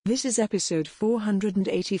This is episode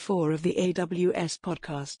 484 of the AWS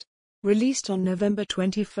podcast, released on November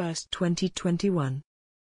 21st, 2021.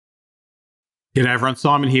 G'day everyone,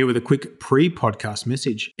 Simon here with a quick pre-podcast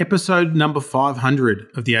message. Episode number 500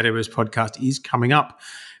 of the AWS podcast is coming up.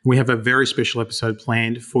 We have a very special episode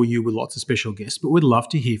planned for you with lots of special guests, but we'd love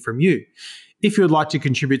to hear from you. If you would like to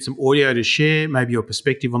contribute some audio to share, maybe your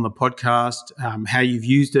perspective on the podcast, how you've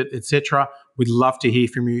used it, etc., we'd love to hear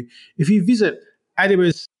from you. If you visit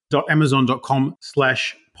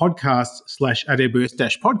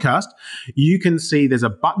aws.amazon.com/podcast/AWS-podcast, you can see there's a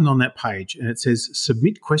button on that page and it says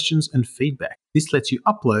submit questions and feedback. This lets you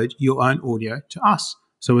upload your own audio to us.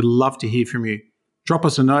 So we'd love to hear from you. Drop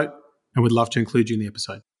us a note and we'd love to include you in the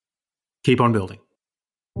episode. Keep on building.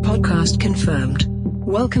 Podcast confirmed.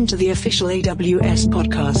 Welcome to the official AWS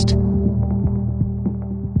podcast.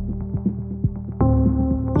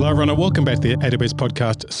 Hello everyone and welcome back to the AWS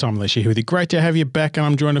podcast. Simon Lesher here with you. Great to have you back, and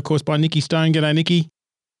I'm joined of course by Nikki Stone. G'day Nikki.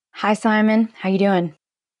 Hi Simon, how you doing?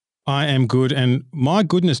 I am good, and my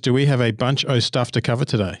goodness, do we have a bunch of stuff to cover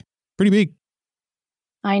today. Pretty big.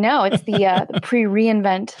 I know, it's the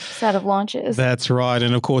pre-reInvent set of launches. That's right.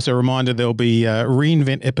 And of course, a reminder, there'll be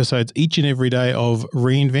reInvent episodes each and every day of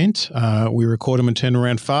reInvent. We record them and turn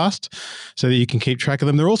around fast so that you can keep track of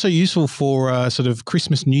them. They're also useful for sort of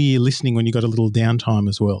Christmas, New Year listening when you've got a little downtime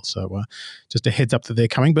as well. So just a heads up that they're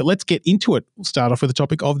coming. But let's get into it. We'll start off with the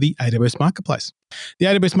topic of the AWS Marketplace. The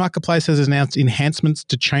AWS Marketplace has announced enhancements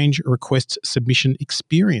to change request submission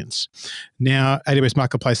experience. Now, AWS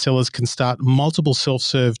Marketplace sellers can start multiple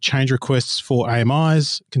self-serve change requests for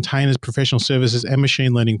AMIs, containers, professional services, and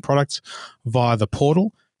machine learning products via the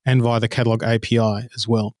portal and via the Catalog API as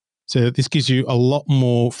well. So this gives you a lot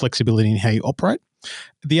more flexibility in how you operate.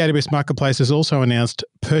 The AWS Marketplace has also announced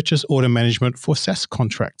purchase order management for SaaS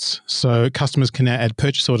contracts. So customers can now add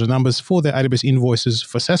purchase order numbers for their AWS invoices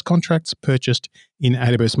for SaaS contracts purchased in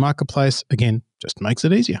AWS Marketplace. Again, just makes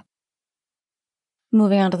it easier.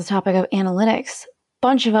 Moving on to the topic of analytics.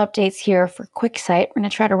 Bunch of updates here for QuickSight. We're going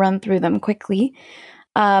to try to run through them quickly.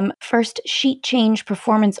 First, sheet change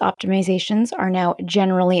performance optimizations are now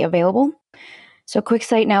generally available. So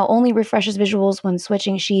QuickSight now only refreshes visuals when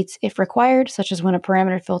switching sheets if required, such as when a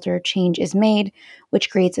parameter filter change is made, which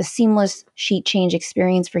creates a seamless sheet change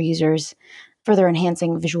experience for users, further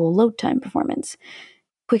enhancing visual load time performance.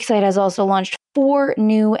 QuickSight has also launched 4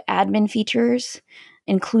 new admin features,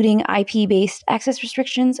 including IP-based access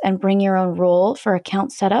restrictions and bring your own role for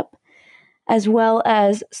account setup, as well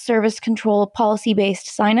as service control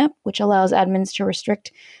policy-based sign-up, which allows admins to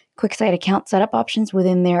restrict QuickSight account setup options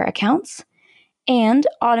within their accounts, and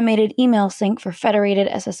automated email sync for federated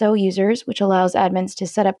SSO users, which allows admins to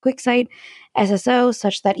set up QuickSight SSO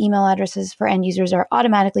such that email addresses for end users are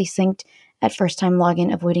automatically synced at first-time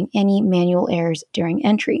login, avoiding any manual errors during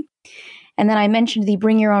entry. And then I mentioned the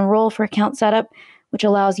bring your own role for account setup, which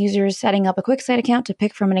allows users setting up a QuickSight account to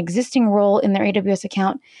pick from an existing role in their AWS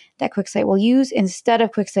account that QuickSight will use instead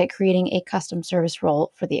of QuickSight creating a custom service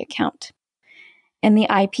role for the account. And the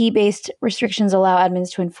IP-based restrictions allow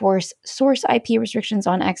admins to enforce source IP restrictions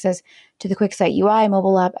on access to the QuickSight UI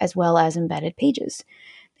mobile app as well as embedded pages.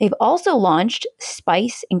 They've also launched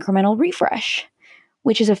Spice Incremental Refresh,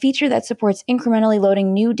 which is a feature that supports incrementally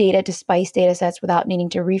loading new data to Spice datasets without needing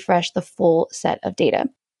to refresh the full set of data.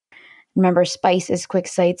 Remember, Spice is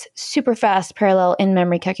QuickSight's super fast parallel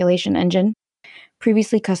in-memory calculation engine.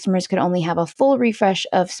 Previously, customers could only have a full refresh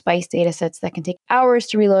of Spice datasets that can take hours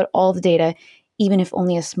to reload all the data, even if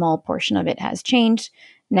only a small portion of it has changed.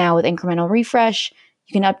 Now, with incremental refresh,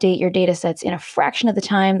 you can update your datasets in a fraction of the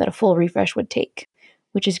time that a full refresh would take,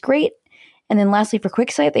 which is great. And then lastly, for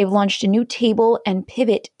QuickSight, they've launched a new table and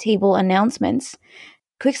pivot table announcements.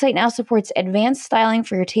 QuickSight now supports advanced styling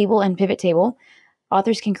for your table and pivot table.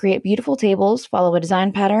 Authors can create beautiful tables, follow a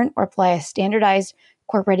design pattern, or apply a standardized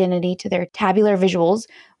corporate identity to their tabular visuals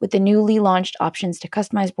with the newly launched options to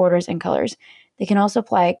customize borders and colors. They can also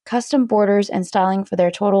apply custom borders and styling for their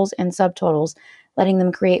totals and subtotals, letting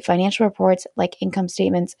them create financial reports like income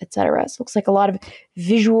statements, etc. So it looks like a lot of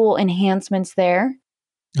visual enhancements there.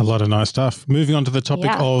 A lot of nice stuff. Moving on to the topic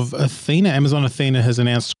of Athena. Amazon Athena has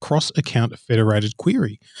announced cross-account federated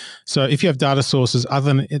query. So if you have data sources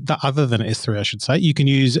other than S3, I should say, you can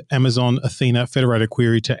use Amazon Athena federated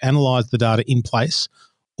query to analyze the data in place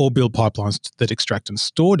or build pipelines that extract and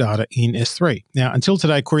store data in S3. Now, until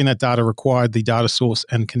today, querying that data required the data source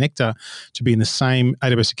and connector to be in the same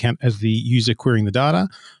AWS account as the user querying the data.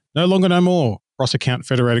 No longer, no more. Cross-account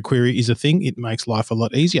federated query is a thing. It makes life a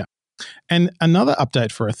lot easier. And another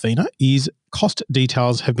update for Athena is cost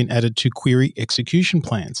details have been added to query execution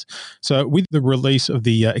plans. So with the release of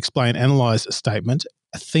the explain analyze statement,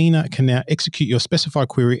 Athena can now execute your specified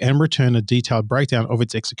query and return a detailed breakdown of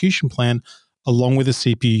its execution plan, along with the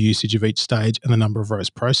CPU usage of each stage and the number of rows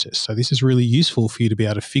processed. So this is really useful for you to be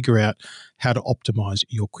able to figure out how to optimize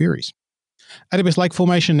your queries. AWS Lake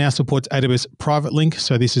Formation now supports AWS Private Link.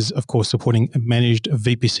 So this is, of course, supporting managed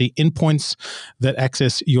VPC endpoints that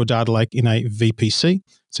access your data lake in a VPC.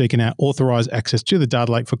 So you can now authorize access to the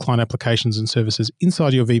data lake for client applications and services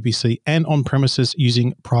inside your VPC and on premises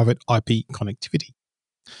using private IP connectivity.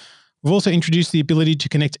 We've also introduced the ability to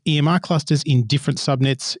connect EMR clusters in different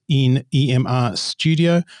subnets in EMR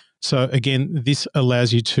Studio. So again, this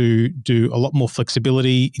allows you to do a lot more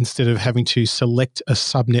flexibility instead of having to select a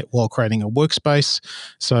subnet while creating a workspace.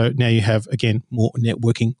 So now you have, again, more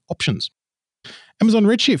networking options. Amazon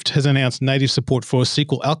Redshift has announced native support for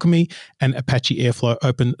SQL Alchemy and Apache Airflow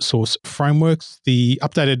open source frameworks. The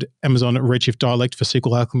updated Amazon Redshift dialect for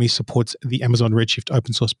SQL Alchemy supports the Amazon Redshift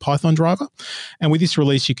open source Python driver. And with this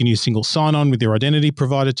release, you can use single sign-on with your identity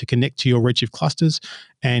provider to connect to your Redshift clusters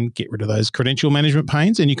and get rid of those credential management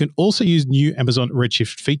pains. And you can also use new Amazon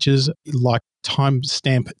Redshift features like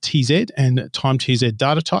timestamp TZ and time TZ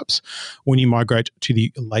data types when you migrate to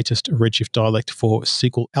the latest Redshift dialect for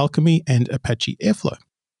SQL Alchemy and Apache Airflow.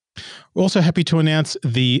 We're also happy to announce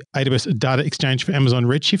the AWS Data Exchange for Amazon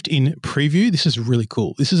Redshift in preview. This is really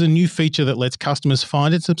cool. This is a new feature that lets customers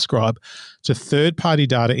find and subscribe to third-party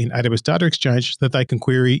data in AWS Data Exchange that they can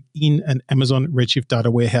query in an Amazon Redshift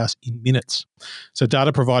data warehouse in minutes. So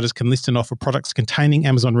data providers can list and offer products containing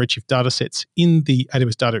Amazon Redshift datasets in the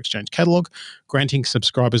AWS Data Exchange catalog, granting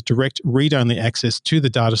subscribers direct read-only access to the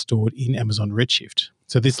data stored in Amazon Redshift.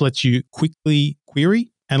 So this lets you quickly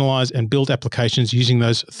query, analyze and build applications using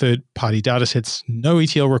those third-party datasets, no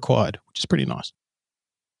ETL required, which is pretty nice.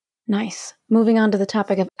 Nice. Moving on to the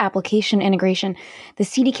topic of application integration, the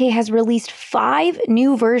CDK has released 5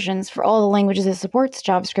 new versions for all the languages it supports: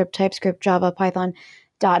 JavaScript, TypeScript, Java, Python,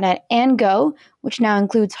 .NET, and Go, which now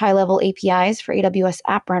includes high-level APIs for AWS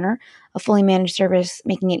App Runner, a fully managed service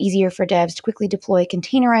making it easier for devs to quickly deploy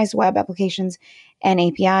containerized web applications and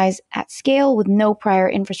APIs at scale with no prior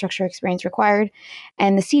infrastructure experience required.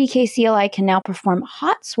 And the CDK CLI can now perform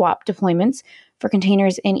hot swap deployments for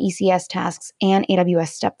containers in ECS tasks and AWS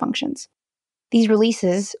step functions. These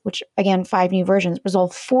releases, which again, 5 new versions,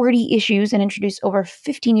 resolve 40 issues and introduce over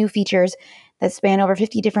 50 new features that span over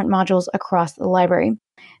 50 different modules across the library.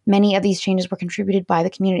 Many of these changes were contributed by the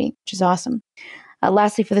community, which is awesome.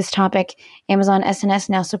 Lastly, for this topic, Amazon SNS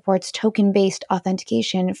now supports token-based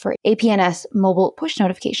authentication for APNS mobile push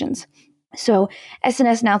notifications. So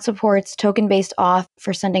SNS now supports token-based auth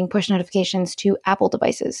for sending push notifications to Apple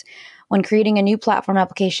devices. When creating a new platform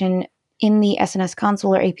application in the SNS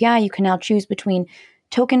console or API, you can now choose between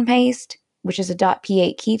token-based, which is a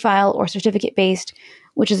 .p8 key file, or certificate-based,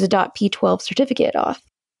 which is a .p12 certificate auth.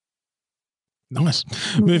 Nice.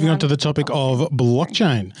 Moving on to the topic of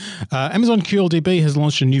blockchain. Amazon QLDB has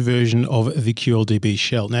launched a new version of the QLDB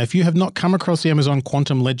shell. Now, if you have not come across the Amazon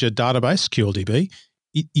Quantum Ledger database, QLDB,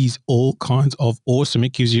 it is all kinds of awesome.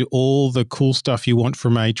 It gives you all the cool stuff you want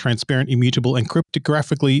from a transparent, immutable, and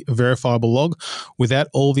cryptographically verifiable log without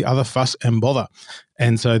all the other fuss and bother.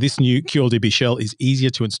 And so this new QLDB shell is easier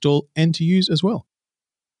to install and to use as well.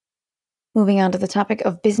 Moving on to the topic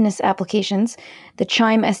of business applications, the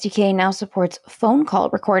Chime SDK now supports phone call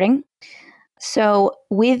recording. So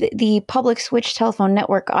with the public switch telephone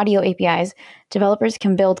network audio APIs, developers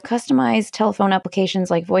can build customized telephone applications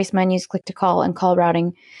like voice menus, click-to-call, and call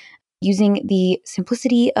routing using the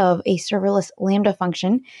simplicity of a serverless Lambda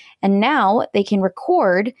function. And now they can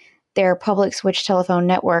record their public switch telephone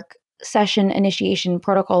network session initiation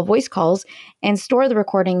protocol voice calls and store the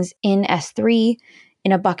recordings in S3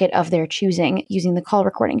 in a bucket of their choosing using the call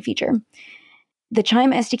recording feature. The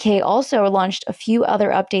Chime SDK also launched a few other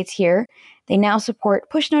updates here. They now support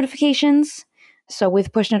push notifications. So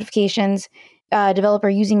with push notifications, a developer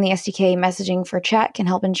using the SDK messaging for chat can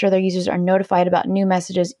help ensure their users are notified about new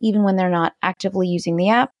messages even when they're not actively using the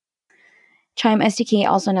app. Chime SDK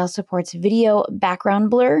also now supports video background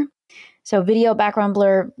blur. So video background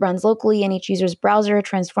blur runs locally in each user's browser,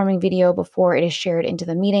 transforming video before it is shared into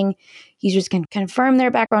the meeting. Users can confirm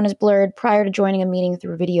their background is blurred prior to joining a meeting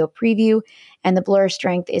through video preview, and the blur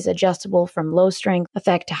strength is adjustable from low strength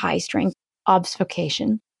effect to high strength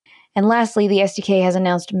obfuscation. And lastly, the SDK has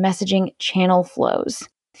announced messaging channel flows,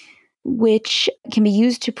 which can be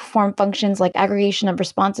used to perform functions like aggregation of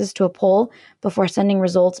responses to a poll before sending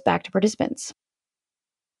results back to participants.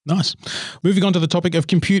 Nice. Moving on to the topic of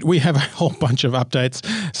compute, we have a whole bunch of updates.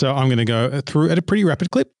 So I'm going to go through at a pretty rapid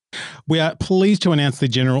clip. We are pleased to announce the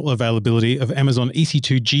general availability of Amazon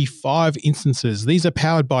EC2 G5 instances. These are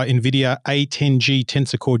powered by NVIDIA A10G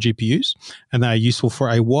Tensor Core GPUs, and they are useful for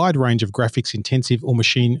a wide range of graphics-intensive or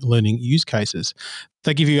machine learning use cases.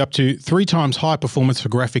 They give you up to 3 times high performance for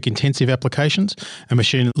graphic-intensive applications and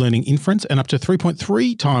machine learning inference, and up to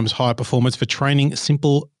 3.3 times higher performance for training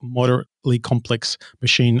simple, moderately complex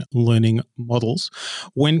machine learning models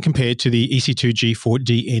when compared to the EC2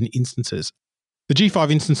 G4DN instances. The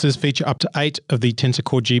G5 instances feature up to 8 of the Tensor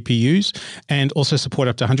Core GPUs and also support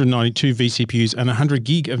up to 192 vCPUs and 100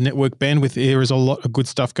 gig of network bandwidth. There is a lot of good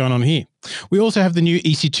stuff going on here. We also have the new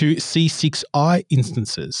EC2 C6i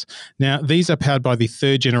instances. Now, these are powered by the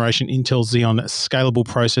 3rd generation Intel Xeon scalable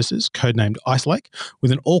processors, codenamed Ice Lake,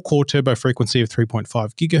 with an all-core turbo frequency of 3.5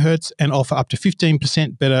 gigahertz and offer up to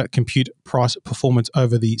 15% better compute price performance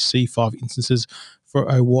over the C5 instances for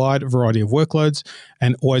a wide variety of workloads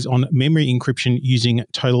and always-on memory encryption using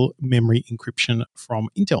total memory encryption from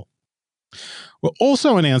Intel. We're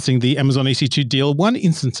also announcing the Amazon EC2 DL1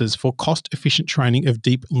 instances for cost-efficient training of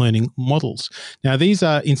deep learning models. Now, these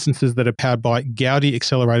are instances that are powered by Gaudi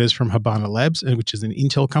accelerators from Habana Labs, which is an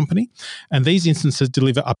Intel company. And these instances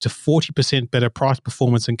deliver up to 40% better price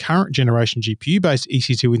performance than current generation GPU-based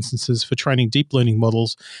EC2 instances for training deep learning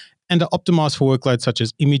models, and are optimized for workloads such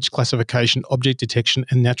as image classification, object detection,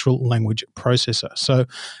 and natural language processor. So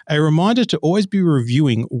a reminder to always be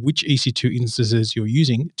reviewing which EC2 instances you're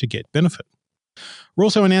using to get benefit. We're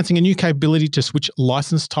also announcing a new capability to switch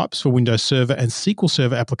license types for Windows Server and SQL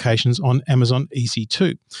Server applications on Amazon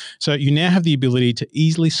EC2. So you now have the ability to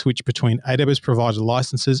easily switch between AWS provided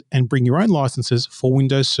licenses and bring your own licenses for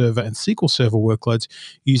Windows Server and SQL Server workloads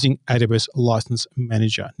using AWS License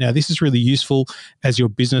Manager. Now, this is really useful as your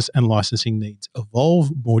business and licensing needs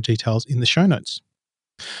evolve. More details in the show notes.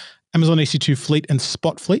 Amazon EC2 Fleet and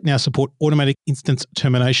Spot Fleet now support automatic instance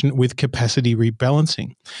termination with capacity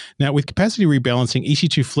rebalancing. Now, with capacity rebalancing,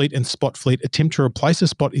 EC2 Fleet and Spot Fleet attempt to replace a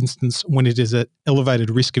Spot instance when it is at elevated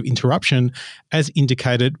risk of interruption, as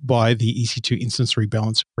indicated by the EC2 Instance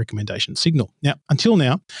Rebalance recommendation signal. Now, until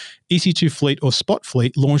now, EC2 Fleet or Spot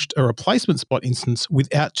Fleet launched a replacement Spot instance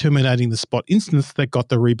without terminating the Spot instance that got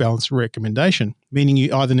the rebalance recommendation, meaning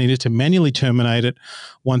you either needed to manually terminate it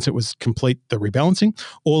once it was complete the rebalancing,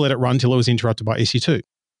 or let it run till it was interrupted by EC2.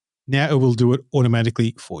 Now it will do it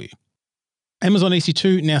automatically for you. Amazon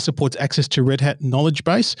EC2 now supports access to Red Hat Knowledge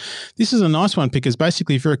Base. This is a nice one because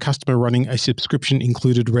basically if you're a customer running a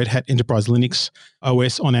subscription-included Red Hat Enterprise Linux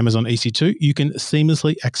OS on Amazon EC2, you can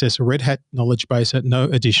seamlessly access Red Hat Knowledge Base at no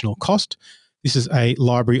additional cost. This is a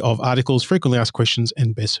library of articles, frequently asked questions,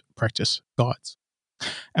 and best practice guides.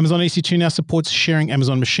 Amazon EC2 now supports sharing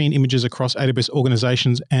Amazon machine images across AWS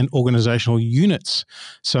organizations and organizational units.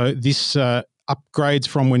 So this upgrades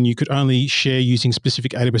from when you could only share using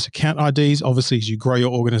specific AWS account IDs. Obviously, as you grow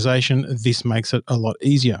your organization, this makes it a lot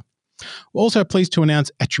easier. We're also pleased to announce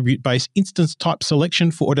attribute-based instance type selection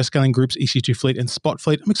for autoscaling groups EC2 Fleet and Spot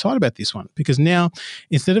Fleet. I'm excited about this one because now,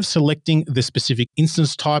 instead of selecting the specific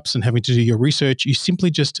instance types and having to do your research, you simply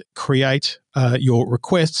just create your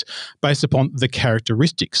requests based upon the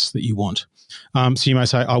characteristics that you want. So you may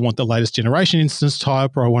say, I want the latest generation instance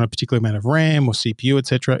type, or I want a particular amount of RAM or CPU,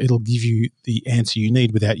 etc. It'll give you the answer you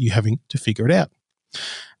need without you having to figure it out.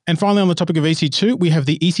 And finally, on the topic of EC2, we have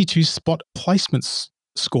the EC2 Spot Placements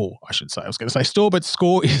Score, I should say. I was going to say store, but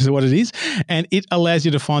Score is what it is. And it allows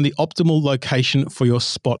you to find the optimal location for your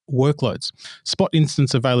Spot workloads. Spot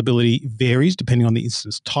instance availability varies depending on the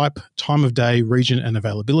instance type, time of day, region, and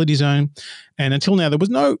availability zone. And until now, there was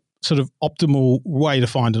no sort of optimal way to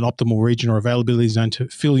find an optimal region or availability zone to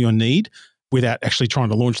fill your need without actually trying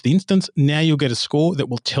to launch the instance. Now you'll get a score that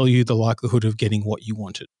will tell you the likelihood of getting what you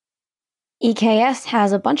wanted. EKS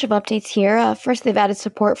has a bunch of updates here. First, they've added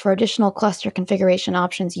support for additional cluster configuration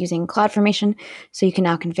options using CloudFormation, so you can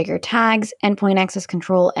now configure tags, endpoint access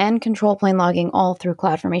control, and control plane logging all through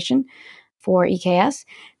CloudFormation for EKS.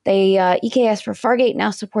 EKS for Fargate now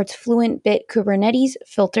supports Fluent Bit Kubernetes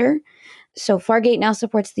filter. So Fargate now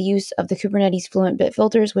supports the use of the Kubernetes Fluent Bit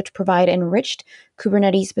filters, which provide enriched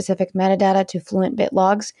Kubernetes-specific metadata to Fluent Bit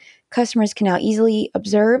logs. Customers can now easily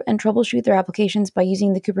observe and troubleshoot their applications by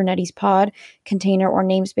using the Kubernetes pod, container, or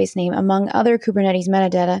namespace name, among other Kubernetes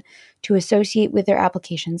metadata, to associate with their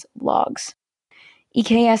application's logs.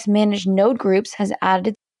 EKS Managed Node Groups has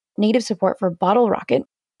added native support for BottleRocket.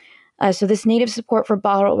 So this native support for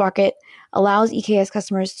BottleRocket allows EKS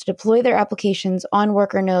customers to deploy their applications on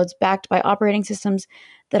worker nodes backed by operating systems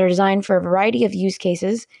that are designed for a variety of use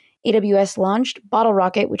cases. AWS launched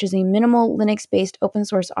BottleRocket, which is a minimal Linux-based open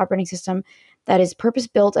source operating system that is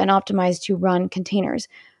purpose-built and optimized to run containers.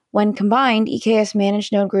 When combined, EKS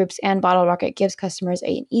Managed Node Groups and BottleRocket gives customers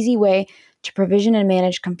an easy way to provision and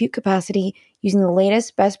manage compute capacity using the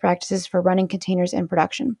latest best practices for running containers in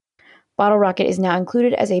production. BottleRocket is now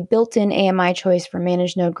included as a built-in AMI choice for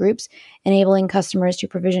managed node groups, enabling customers to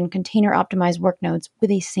provision container-optimized work nodes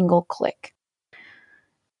with a single click.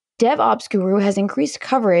 DevOps Guru has increased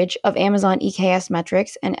coverage of Amazon EKS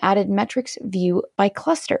metrics and added metrics view by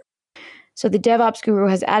cluster. So the DevOps Guru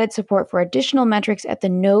has added support for additional metrics at the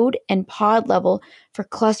node and pod level for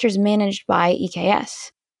clusters managed by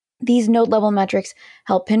EKS. These node-level metrics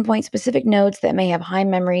help pinpoint specific nodes that may have high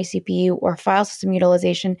memory, CPU, or file system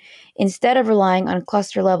utilization instead of relying on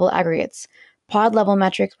cluster-level aggregates. Pod-level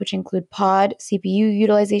metrics, which include pod CPU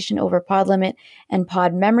utilization over pod limit and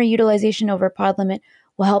pod memory utilization over pod limit,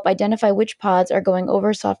 will help identify which pods are going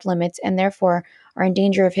over soft limits and therefore are in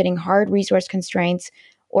danger of hitting hard resource constraints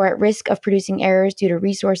or at risk of producing errors due to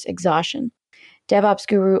resource exhaustion. DevOps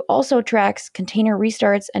Guru also tracks container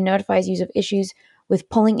restarts and notifies you of issues with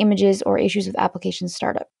pulling images or issues with application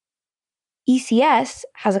startup. ECS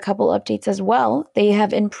has a couple updates as well. They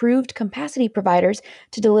have improved capacity providers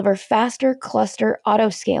to deliver faster cluster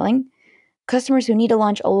auto-scaling. Customers who need to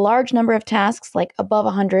launch a large number of tasks, like above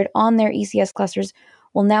 100, on their ECS clusters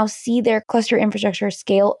will now see their cluster infrastructure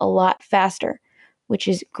scale a lot faster, which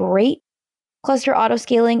is great. Cluster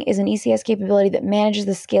auto-scaling is an ECS capability that manages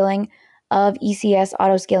the scaling of ECS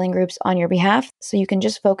auto-scaling groups on your behalf, so you can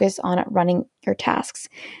just focus on running your tasks.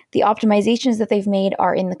 The optimizations that they've made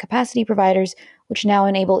are in the capacity providers, which now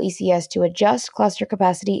enable ECS to adjust cluster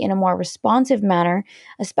capacity in a more responsive manner,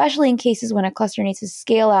 especially in cases when a cluster needs to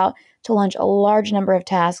scale out to launch a large number of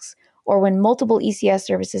tasks, or when multiple ECS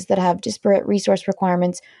services that have disparate resource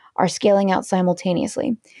requirements are scaling out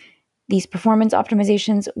simultaneously. These performance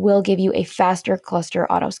optimizations will give you a faster cluster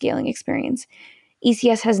auto-scaling experience.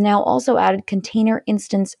 ECS has now also added container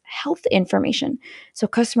instance health information, so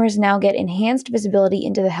customers now get enhanced visibility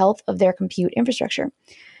into the health of their compute infrastructure.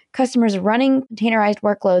 Customers running containerized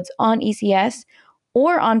workloads on ECS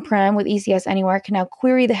or on-prem with ECS Anywhere can now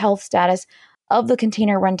query the health status of the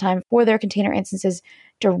container runtime for their container instances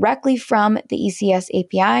directly from the ECS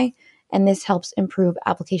API, and this helps improve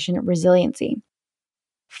application resiliency.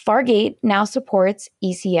 Fargate now supports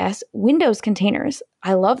ECS Windows containers.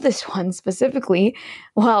 I love this one specifically.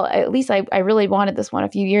 Well, at least I really wanted this one a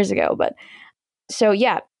few years ago. But so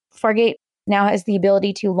yeah, Fargate now has the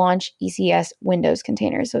ability to launch ECS Windows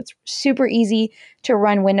containers. So it's super easy to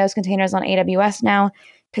run Windows containers on AWS now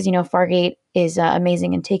because, Fargate is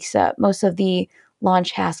amazing and takes most of the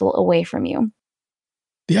launch hassle away from you.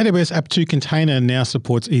 The AWS App2 container now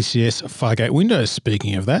supports ECS Fargate Windows,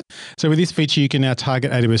 speaking of that. So with this feature, you can now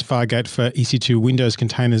target AWS Fargate for EC2 Windows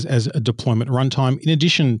containers as a deployment runtime, in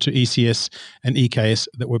addition to ECS and EKS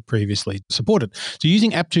that were previously supported. So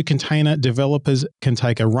using App2 container, developers can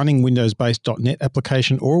take a running Windows-based .NET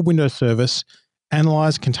application or a Windows service,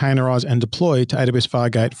 analyze, containerize, and deploy to AWS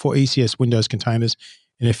Fargate for ECS Windows containers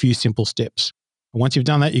in a few simple steps. Once you've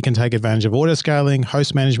done that, you can take advantage of auto-scaling,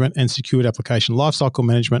 host management, and secured application lifecycle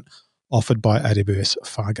management offered by AWS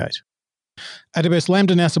Fargate. AWS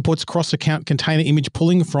Lambda now supports cross-account container image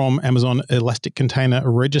pulling from Amazon Elastic Container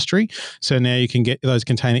Registry. So now you can get those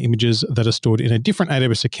container images that are stored in a different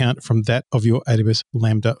AWS account from that of your AWS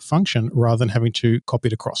Lambda function rather than having to copy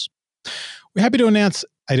it across. We're happy to announce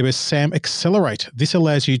AWS SAM Accelerate. This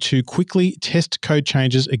allows you to quickly test code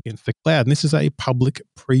changes against the cloud, and this is a public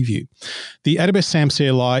preview. The AWS SAM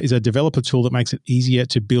CLI is a developer tool that makes it easier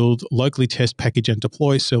to build, locally test, package, and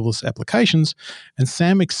deploy serverless applications, and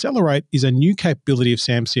SAM Accelerate is a new capability of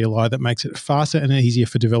SAM CLI that makes it faster and easier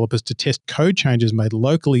for developers to test code changes made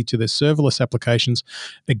locally to their serverless applications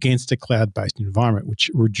against a cloud-based environment, which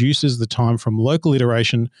reduces the time from local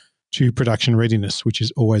iteration to production readiness, which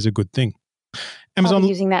is always a good thing. Amazon, I'll be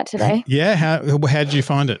using that today. Yeah, how did you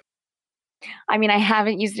find it? I mean, I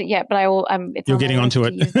haven't used it yet, but I will. You're getting onto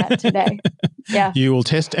it. Use that today. Yeah. You will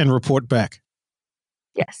test and report back.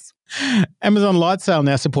 Yes. Amazon Lightsail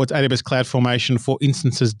now supports AWS CloudFormation for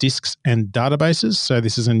instances, disks, and databases. So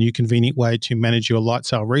this is a new convenient way to manage your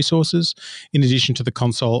Lightsail resources in addition to the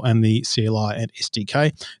console and the CLI and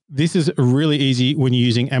SDK. This is really easy when you're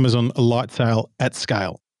using Amazon Lightsail at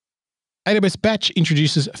scale. AWS Batch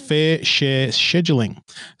introduces fair share scheduling.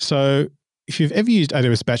 So if you've ever used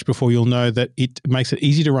AWS Batch before, you'll know that it makes it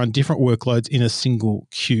easy to run different workloads in a single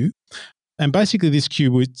queue. And basically this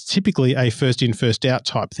queue was typically a first in, first out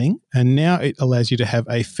type thing. And now it allows you to have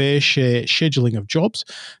a fair share scheduling of jobs.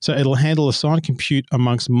 So it'll handle assigned compute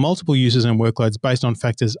amongst multiple users and workloads based on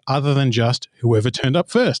factors other than just whoever turned up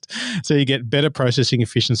first. So you get better processing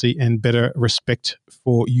efficiency and better respect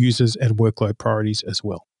for users and workload priorities as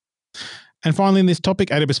well. And finally, in this topic,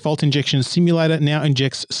 AWS Fault Injection Simulator now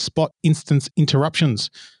injects spot instance interruptions.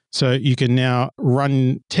 So you can now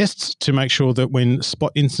run tests to make sure that when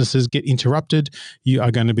spot instances get interrupted, you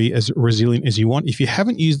are going to be as resilient as you want. If you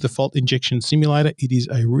haven't used the Fault Injection Simulator, it is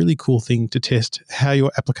a really cool thing to test how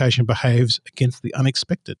your application behaves against the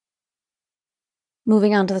unexpected.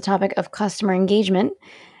 Moving on to the topic of customer engagement,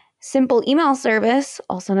 Simple Email Service,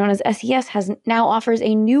 also known as SES, now offers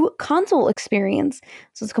a new console experience.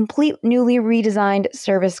 So it's a complete newly redesigned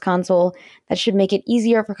service console that should make it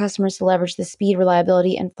easier for customers to leverage the speed,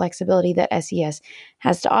 reliability, and flexibility that SES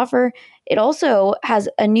has to offer. It also has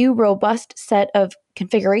a new robust set of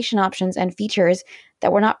configuration options and features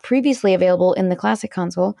that were not previously available in the classic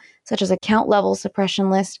console, such as account level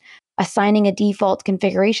suppression list, assigning a default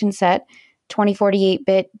configuration set,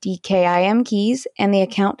 2048-bit DKIM keys, and the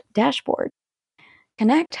account dashboard.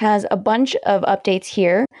 Connect has a bunch of updates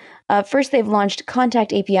here. First, they've launched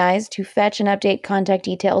contact APIs to fetch and update contact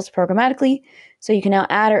details programmatically. So you can now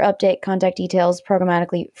add or update contact details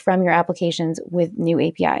programmatically from your applications with new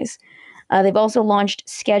APIs. They've also launched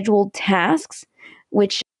scheduled tasks,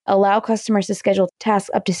 which allow customers to schedule tasks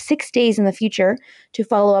up to 6 days in the future to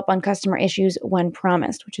follow up on customer issues when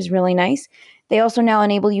promised, which is really nice. They also now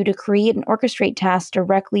enable you to create and orchestrate tasks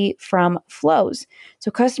directly from flows. So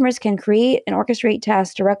customers can create and orchestrate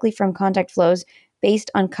tasks directly from contact flows based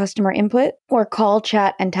on customer input or call,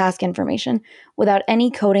 chat, and task information without any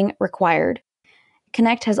coding required.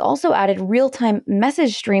 Connect has also added real-time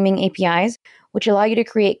message streaming APIs, which allow you to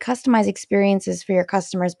create customized experiences for your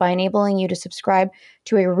customers by enabling you to subscribe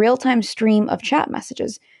to a real-time stream of chat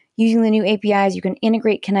messages. Using the new APIs, you can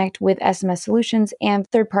integrate Connect with SMS solutions and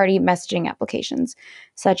third-party messaging applications,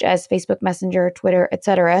 such as Facebook Messenger, Twitter,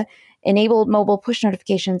 etc., enable mobile push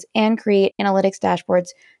notifications, and create analytics dashboards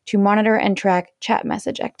to monitor and track chat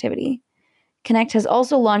message activity. Connect has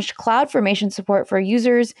also launched CloudFormation support for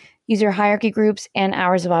users, user hierarchy groups, and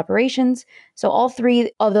hours of operations. So all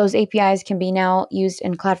three of those APIs can be now used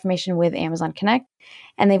in CloudFormation with Amazon Connect.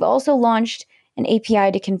 And they've also launched an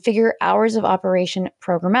API to configure hours of operation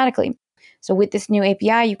programmatically. So with this new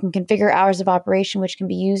API, you can configure hours of operation, which can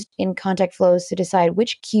be used in contact flows to decide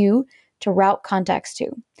which queue to route contacts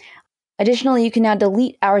to. Additionally, you can now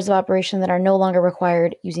delete hours of operation that are no longer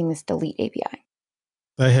required using this delete API.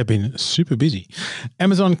 They have been super busy.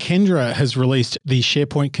 Amazon Kendra has released the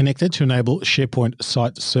SharePoint connector to enable SharePoint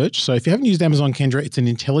site search. So if you haven't used Amazon Kendra, it's an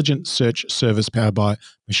intelligent search service powered by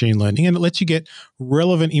machine learning, and it lets you get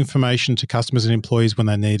relevant information to customers and employees when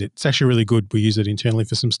they need it. It's actually really good. We use it internally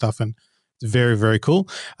for some stuff, and it's very, very cool.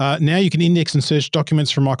 Now you can index and search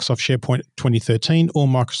documents from Microsoft SharePoint 2013 or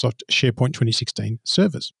Microsoft SharePoint 2016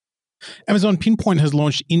 servers. Amazon Pinpoint has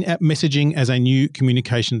launched in-app messaging as a new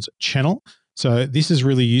communications channel. So this is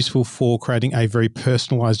really useful for creating a very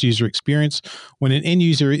personalized user experience. When an end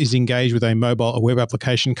user is engaged with a mobile or web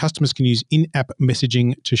application, customers can use in-app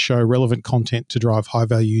messaging to show relevant content to drive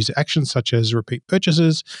high-value user actions such as repeat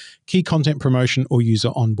purchases, key content promotion, or user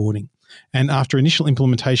onboarding. And after initial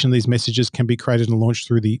implementation, these messages can be created and launched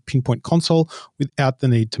through the Pinpoint console without the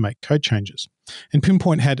need to make code changes. And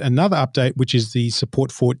Pinpoint had another update, which is the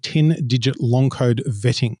support for 10-digit long code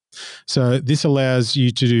vetting. So this allows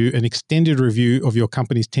you to do an extended review of your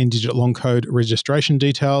company's 10-digit long code registration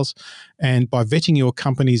details. And by vetting your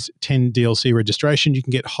company's 10 DLC registration, you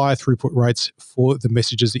can get higher throughput rates for the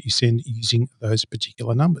messages that you send using those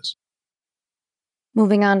particular numbers.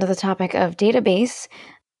 Moving on to the topic of database,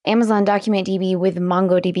 Amazon DocumentDB with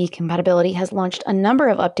MongoDB compatibility has launched a number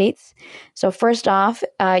of updates. So first off,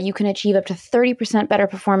 you can achieve up to 30% better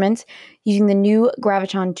performance using the new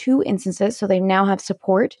Graviton 2 instances. So they now have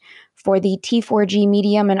support for the T4G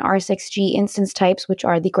medium and R6G instance types, which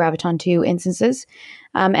are the Graviton 2 instances.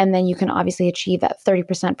 And then you can obviously achieve that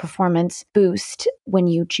 30% performance boost when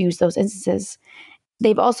you choose those instances.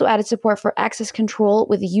 They've also added support for access control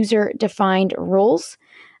with user-defined roles.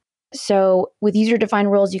 So with user-defined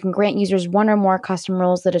roles, you can grant users one or more custom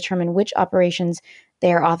roles that determine which operations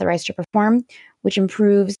they are authorized to perform, which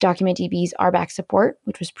improves DocumentDB's RBAC support,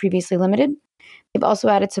 which was previously limited. They've also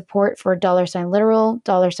added support for $literal,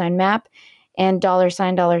 $map,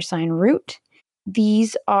 and $root.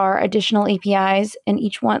 These are additional APIs, and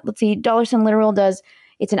each one, $literal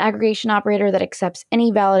it's an aggregation operator that accepts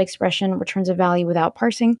any valid expression, returns a value without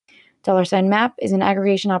parsing. $map is an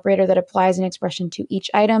aggregation operator that applies an expression to each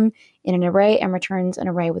item in an array and returns an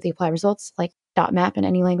array with the applied results, like .map in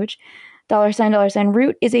any language.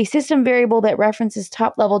 $root is a system variable that references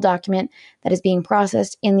top-level document that is being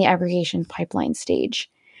processed in the aggregation pipeline stage.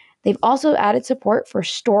 They've also added support for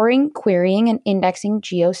storing, querying, and indexing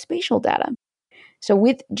geospatial data. So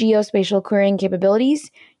with geospatial querying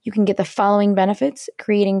capabilities, you can get the following benefits: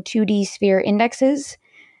 creating 2D sphere indexes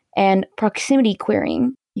and proximity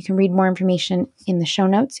querying. You can read more information in the show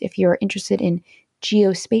notes if you're interested in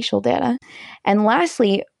geospatial data. And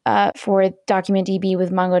lastly, for DocumentDB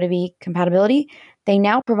with MongoDB compatibility, they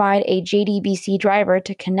now provide a JDBC driver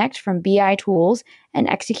to connect from BI tools and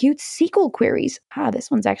execute SQL queries.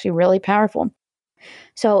 This one's actually really powerful.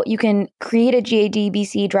 So you can create a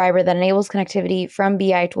JDBC driver that enables connectivity from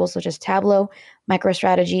BI tools such as Tableau,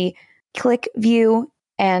 MicroStrategy, ClickView,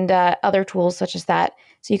 and other tools such as that.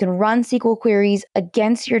 So you can run SQL queries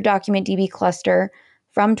against your DocumentDB cluster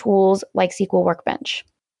from tools like SQL Workbench.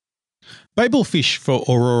 Babelfish for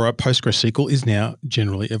Aurora PostgreSQL is now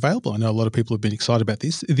generally available. I know a lot of people have been excited about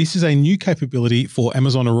this. This is a new capability for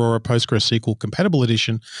Amazon Aurora PostgreSQL Compatible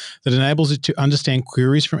Edition that enables it to understand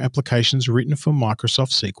queries from applications written for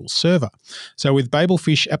Microsoft SQL Server. So with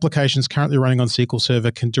Babelfish, applications currently running on SQL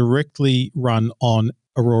Server can directly run on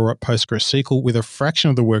Aurora PostgreSQL with a fraction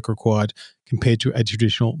of the work required compared to a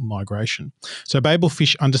traditional migration. So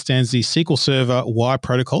Babelfish understands the SQL Server Y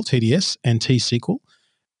protocol, TDS, and T-SQL,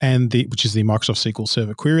 which is the Microsoft SQL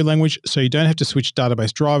Server query language, so you don't have to switch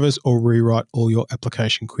database drivers or rewrite all your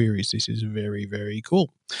application queries. This is very, very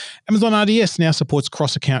cool. Amazon RDS now supports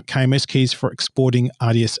cross-account KMS keys for exporting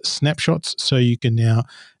RDS snapshots, so you can now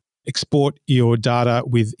export your data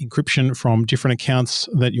with encryption from different accounts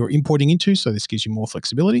that you're importing into, so this gives you more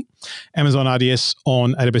flexibility. Amazon RDS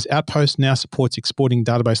on AWS Outpost now supports exporting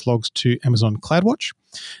database logs to Amazon CloudWatch.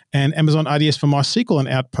 And Amazon RDS for MySQL and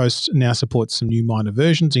Outpost now supports some new minor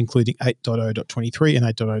versions, including 8.0.23 and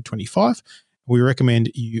 8.0.25. We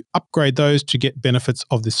recommend you upgrade those to get benefits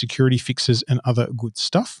of the security fixes and other good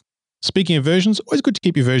stuff. Speaking of versions, always good to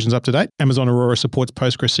keep your versions up to date. Amazon Aurora supports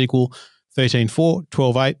PostgreSQL 13.4,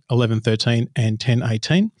 12.8, 11.13, and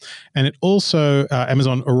 10.18. And it also,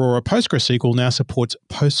 Amazon Aurora PostgreSQL now supports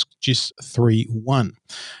PostGIS 3.1.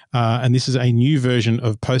 And this is a new version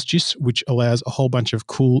of PostGIS, which allows a whole bunch of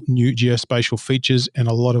cool new geospatial features and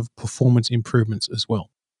a lot of performance improvements as well.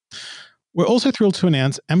 We're also thrilled to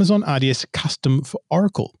announce Amazon RDS Custom for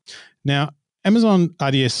Oracle. Now, Amazon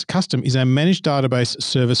RDS Custom is a managed database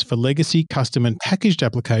service for legacy, custom, and packaged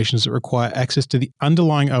applications that require access to the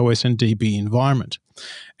underlying OS and DB environment.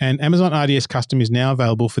 And Amazon RDS Custom is now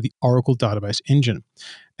available for the Oracle Database Engine.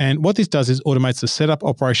 And what this does is automates the setup,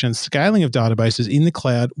 operation, and scaling of databases in the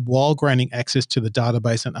cloud while granting access to the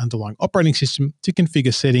database and underlying operating system to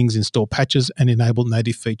configure settings, install patches, and enable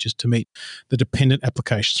native features to meet the dependent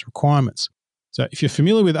application's requirements. So if you're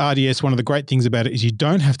familiar with RDS, one of the great things about it is you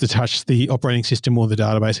don't have to touch the operating system or the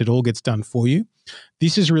database. It all gets done for you.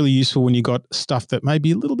 This is really useful when you've got stuff that may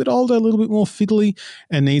be a little bit older, a little bit more fiddly,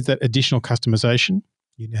 and needs that additional customization.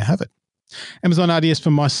 You now have it. Amazon RDS for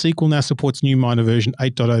MySQL now supports new minor version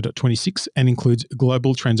 8.0.26 and includes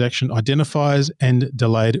global transaction identifiers and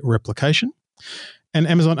delayed replication. And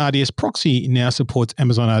Amazon RDS Proxy now supports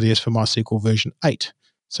Amazon RDS for MySQL version 8.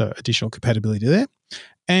 So additional compatibility there.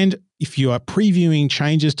 And if you are previewing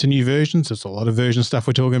changes to new versions, there's a lot of version stuff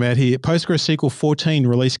we're talking about here. PostgreSQL 14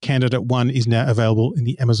 release candidate 1 is now available in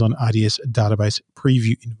the Amazon RDS database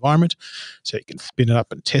preview environment. So you can spin it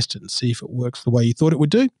up and test it and see if it works the way you thought it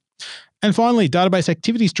would do. And finally, Database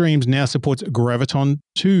Activity Streams now supports Graviton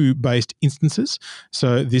 2-based instances.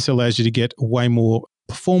 So this allows you to get way more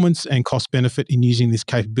performance and cost benefit in using this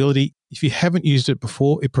capability. If you haven't used it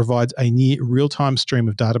before, it provides a near real-time stream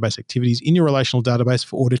of database activities in your relational database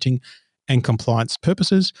for auditing and compliance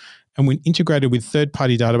purposes. And when integrated with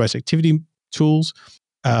third-party database activity tools,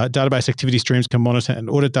 database activity streams can monitor and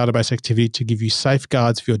audit database activity to give you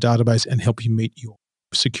safeguards for your database and help you meet your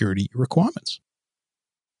security requirements.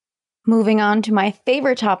 Moving on to my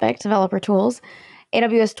favorite topic, developer tools.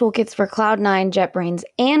 AWS toolkits for Cloud9, JetBrains,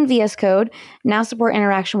 and VS Code now support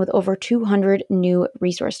interaction with over 200 new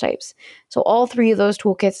resource types. So all three of those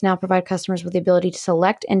toolkits now provide customers with the ability to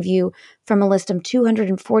select and view from a list of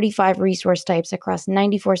 245 resource types across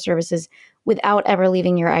 94 services without ever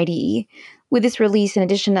leaving your IDE. With this release, in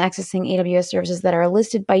addition to accessing AWS services that are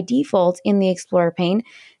listed by default in the Explorer pane,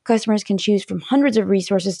 customers can choose from hundreds of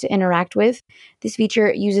resources to interact with. This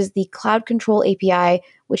feature uses the Cloud Control API,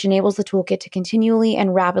 which enables the toolkit to continually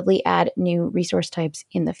and rapidly add new resource types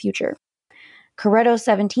in the future. Corretto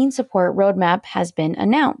 17 support roadmap has been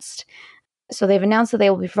announced. So they've announced that they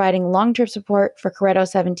will be providing long-term support for Corretto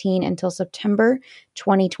 17 until September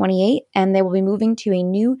 2028, and they will be moving to a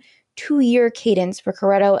new 2-year cadence for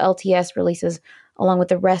Corretto LTS releases along with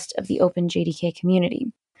the rest of the OpenJDK community.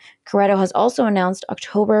 Corretto has also announced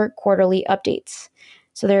October quarterly updates.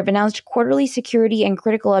 So there have announced quarterly security and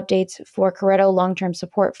critical updates for Corretto long-term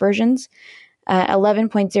support versions.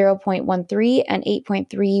 11.0.13 and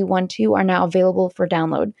 8.312 are now available for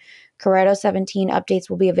download. Corrado 17 updates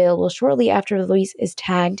will be available shortly after the release is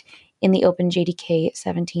tagged in the OpenJDK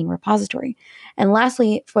 17 repository. And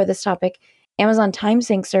lastly, for this topic, Amazon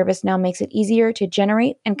TimeSync service now makes it easier to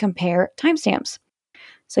generate and compare timestamps.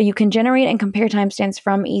 So you can generate and compare timestamps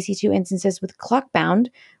from EC2 instances with Clockbound,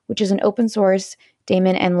 which is an open source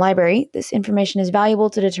daemon and library. This information is valuable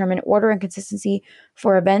to determine order and consistency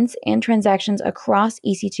for events and transactions across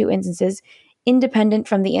EC2 instances, independent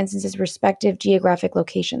from the instance's respective geographic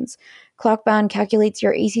locations. Clockbound calculates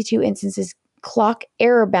your EC2 instance's clock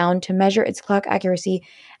error bound to measure its clock accuracy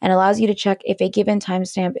and allows you to check if a given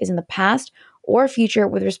timestamp is in the past or future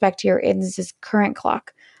with respect to your instance's current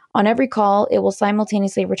clock. On every call, it will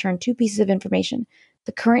simultaneously return two pieces of information,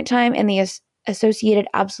 the current time and the associated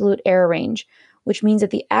absolute error range, which means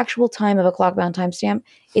that the actual time of a clock-bound timestamp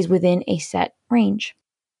is within a set range.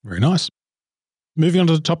 Very nice. Moving on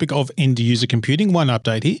to the topic of end-user computing, one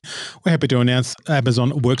update here. We're happy to announce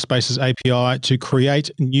Amazon Workspaces API to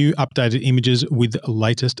create new updated images with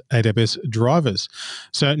latest AWS drivers.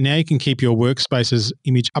 So now you can keep your Workspaces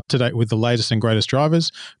image up to date with the latest and greatest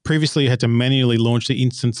drivers. Previously, you had to manually launch the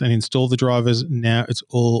instance and install the drivers. Now it's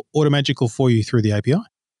all automagical for you through the API.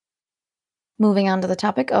 Moving on to the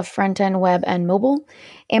topic of front-end web and mobile,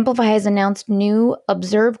 Amplify has announced new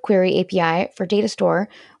Observe Query API for Data Store,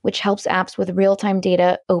 which helps apps with real-time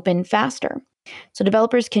data open faster. So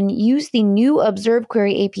developers can use the new Observe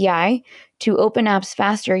Query API to open apps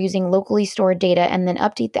faster using locally stored data and then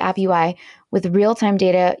update the app UI with real-time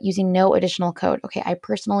data using no additional code. Okay, I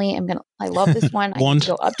personally I love this one. I can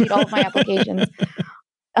go update all of my applications.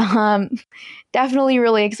 Definitely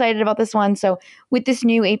really excited about this one. So with this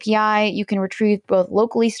new API, you can retrieve both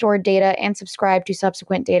locally stored data and subscribe to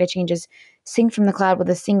subsequent data changes synced from the cloud with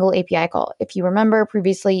a single API call. If you remember,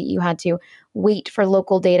 previously you had to wait for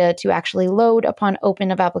local data to actually load upon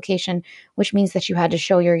open of application, which means that you had to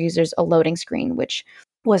show your users a loading screen, which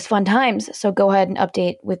was fun times. So go ahead and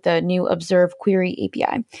update with the new Observe Query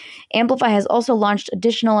API. Amplify has also launched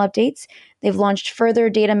additional updates. They've launched further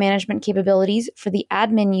data management capabilities for the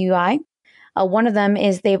admin UI. One of them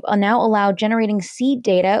is they've now allowed generating seed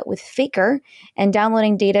data with Faker and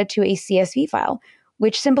downloading data to a CSV file,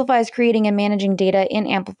 which simplifies creating and managing data in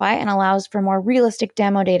Amplify and allows for more realistic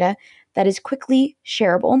demo data that is quickly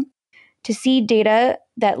shareable. To see data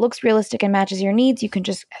that looks realistic and matches your needs, you can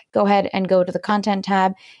just go ahead and go to the Content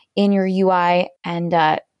tab in your UI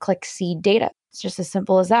and click Seed Data. It's just as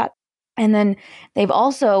simple as that. And then they've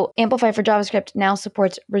also, Amplify for JavaScript now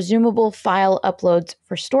supports resumable file uploads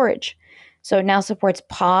for storage. So it now supports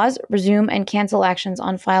pause, resume, and cancel actions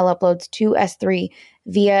on file uploads to S3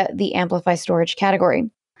 via the Amplify storage category.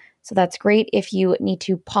 So that's great if you need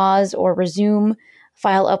to pause or resume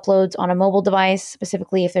file uploads on a mobile device,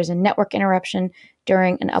 specifically if there's a network interruption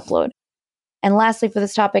during an upload. And lastly, for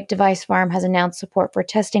this topic, Device Farm has announced support for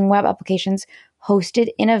testing web applications hosted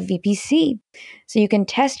in a VPC. So you can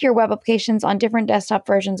test your web applications on different desktop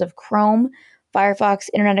versions of Chrome, Firefox,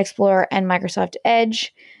 Internet Explorer, and Microsoft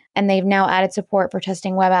Edge. And they've now added support for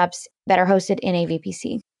testing web apps that are hosted in a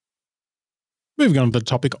VPC. Moving on to the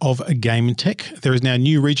topic of game tech, there is now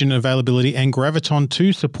new region availability and Graviton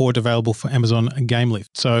 2 support available for Amazon GameLift.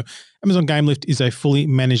 So Amazon GameLift is a fully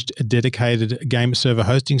managed, dedicated game server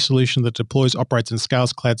hosting solution that deploys, operates, and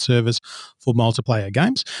scales cloud servers for multiplayer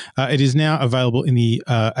games. It is now available in the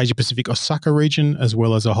Asia-Pacific Osaka region, as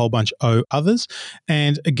well as a whole bunch of others.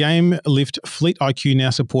 And GameLift Fleet IQ now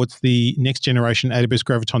supports the next-generation AWS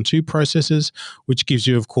Graviton 2 processors, which gives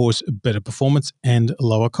you, of course, better performance and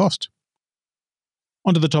lower cost.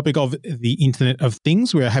 Onto the topic of the Internet of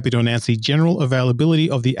Things, we are happy to announce the general availability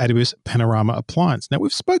of the AWS Panorama appliance. Now,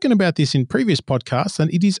 we've spoken about this in previous podcasts,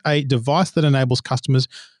 and it is a device that enables customers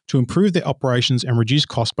to improve their operations and reduce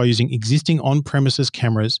costs by using existing on-premises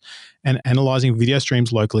cameras and analyzing video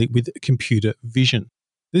streams locally with computer vision.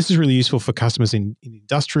 This is really useful for customers in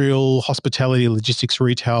industrial, hospitality, logistics,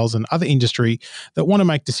 retails, and other industry that want to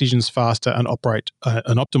make decisions faster and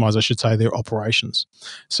optimize, their operations.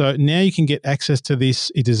 So now you can get access to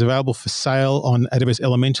this. It is available for sale on AWS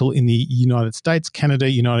Elemental in the United States, Canada,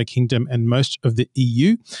 United Kingdom, and most of the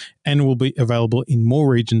EU, and will be available in more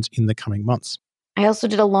regions in the coming months. I also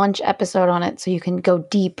did a launch episode on it, so you can go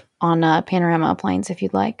deep on Panorama Appliance if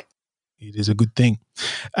you'd like. It is a good thing.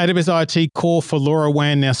 AWS IoT Core for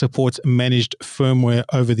LoRaWAN now supports managed firmware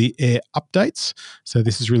over-the-air updates. So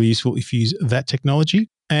this is really useful if you use that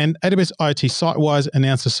technology. And AWS IoT Sitewise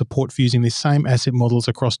announces support for using the same asset models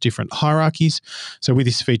across different hierarchies. So with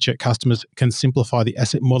this feature, customers can simplify the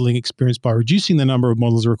asset modeling experience by reducing the number of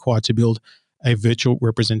models required to build a virtual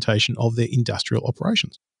representation of their industrial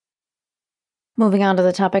operations. Moving on to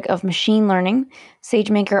the topic of machine learning,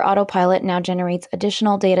 SageMaker Autopilot now generates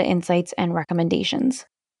additional data insights and recommendations.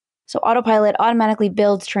 So Autopilot automatically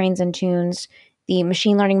builds, trains, and tunes the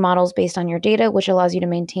machine learning models based on your data, which allows you to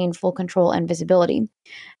maintain full control and visibility.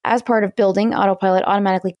 As part of building, Autopilot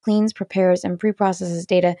automatically cleans, prepares, and pre-processes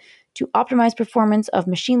data to optimize performance of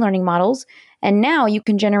machine learning models. And now you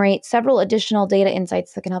can generate several additional data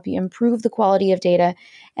insights that can help you improve the quality of data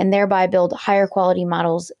and thereby build higher quality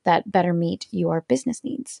models that better meet your business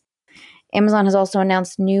needs. Amazon has also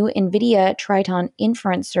announced new NVIDIA Triton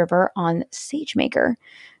inference server on SageMaker,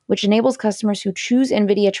 which enables customers who choose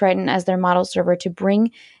NVIDIA Triton as their model server to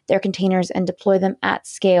bring their containers and deploy them at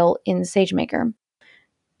scale in SageMaker.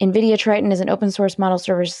 NVIDIA Triton is an open source model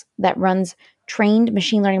service that runs trained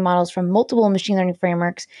machine learning models from multiple machine learning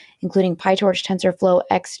frameworks, including PyTorch, TensorFlow,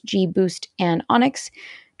 XGBoost, and Onyx.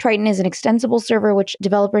 Triton is an extensible server which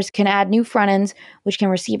developers can add new front ends, which can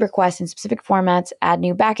receive requests in specific formats, add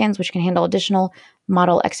new backends, which can handle additional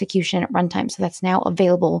model execution at runtime. So that's now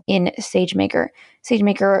available in SageMaker.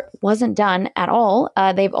 SageMaker wasn't done at all.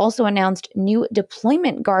 They've also announced new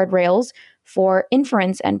deployment guardrails for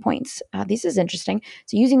inference endpoints. This is interesting.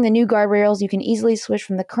 So using the new guardrails, you can easily switch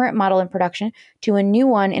from the current model in production to a new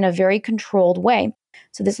one in a very controlled way.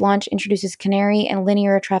 So this launch introduces canary and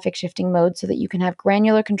linear traffic shifting modes so that you can have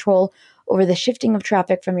granular control over the shifting of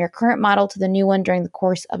traffic from your current model to the new one during the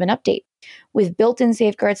course of an update. With built-in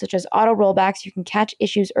safeguards such as auto rollbacks, you can catch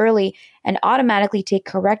issues early and automatically take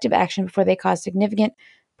corrective action before they cause significant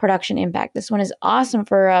production impact. This one is awesome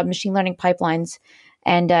for machine learning pipelines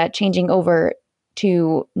and changing over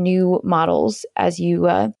to new models as you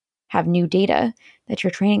have new data that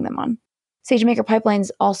you're training them on. SageMaker Pipelines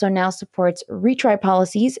also now supports retry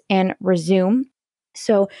policies and resume.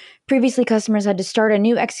 So previously, customers had to start a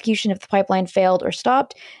new execution if the pipeline failed or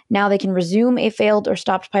stopped. Now they can resume a failed or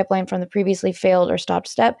stopped pipeline from the previously failed or stopped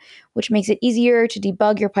step, which makes it easier to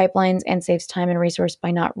debug your pipelines and saves time and resource by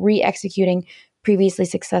not re-executing previously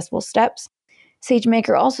successful steps.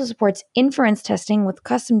 SageMaker also supports inference testing with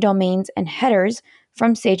custom domains and headers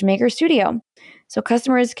from SageMaker Studio. So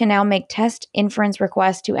customers can now make test inference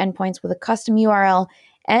requests to endpoints with a custom URL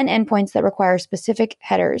and endpoints that require specific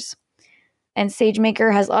headers. And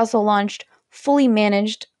SageMaker has also launched fully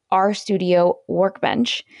managed RStudio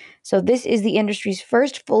Workbench. So this is the industry's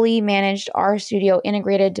first fully managed RStudio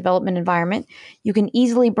integrated development environment. You can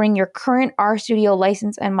easily bring your current RStudio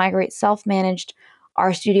license and migrate self-managed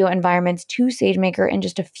RStudio environments to SageMaker in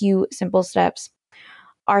just a few simple steps.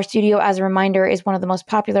 RStudio, as a reminder, is one of the most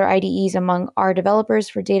popular IDEs among R developers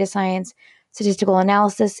for data science, statistical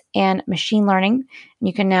analysis, and machine learning. And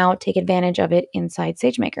you can now take advantage of it inside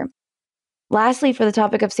SageMaker. Lastly, for the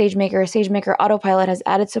topic of SageMaker, SageMaker Autopilot has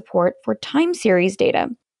added support for time series data.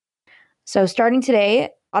 So starting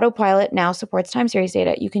today, Autopilot now supports time series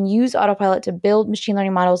data. You can use Autopilot to build machine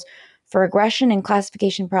learning models for regression and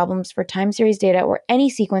classification problems for time series data or any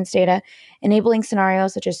sequence data, enabling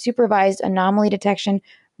scenarios such as supervised anomaly detection,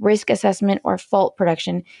 risk assessment, or fault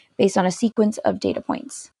prediction based on a sequence of data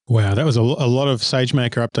points. Wow, that was a lot of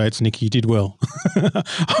SageMaker updates, Nick. You did well.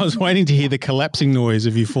 I was waiting to hear the collapsing noise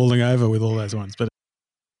of you falling over with all those ones, but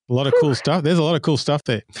a lot of cool stuff. There's a lot of cool stuff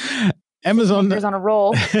there. Amazon is on a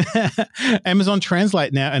roll. Amazon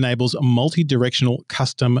Translate now enables multi-directional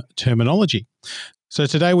custom terminology. So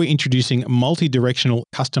today we're introducing multi-directional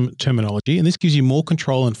custom terminology, and this gives you more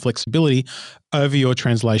control and flexibility over your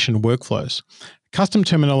translation workflows. Custom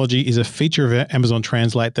terminology is a feature of Amazon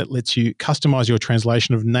Translate that lets you customize your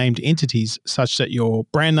translation of named entities such that your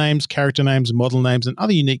brand names, character names, model names, and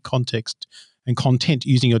other unique context and content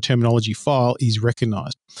using your terminology file is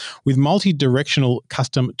recognized. With multi-directional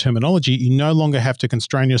custom terminology, you no longer have to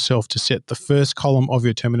constrain yourself to set the first column of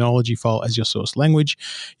your terminology file as your source language.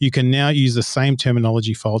 You can now use the same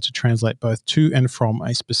terminology file to translate both to and from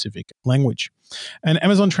a specific language. And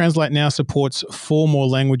Amazon Translate now supports 4 more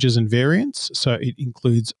languages and variants. So it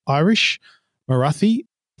includes Irish, Marathi,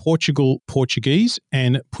 Portuguese,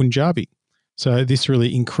 and Punjabi. So this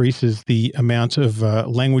really increases the amount of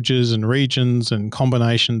languages and regions and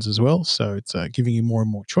combinations as well. So it's giving you more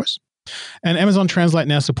and more choice. And Amazon Translate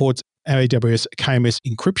now supports AWS KMS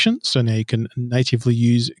encryption. So now you can natively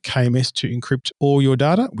use KMS to encrypt all your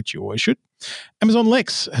data, which you always should. Amazon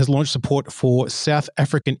Lex has launched support for South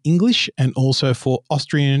African English and also for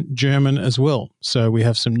Austrian German as well. So we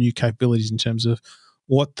have some new capabilities in terms of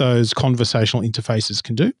what those conversational interfaces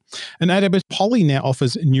can do. And AWS Polly now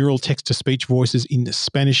offers neural text-to-speech voices in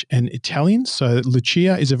Spanish and Italian. So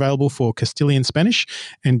Lucia is available for Castilian Spanish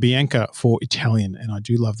and Bianca for Italian. And I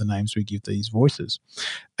do love the names we give these voices.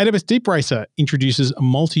 AWS Deep Racer introduces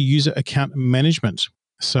multi-user account management.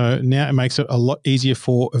 So now it makes it a lot easier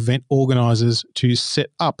for event organizers to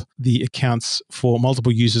set up the accounts for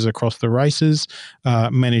multiple users across the races,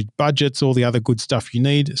 manage budgets, all the other good stuff you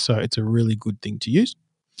need. So it's a really good thing to use.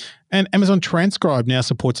 And Amazon Transcribe now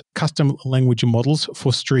supports custom language models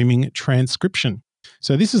for streaming transcription.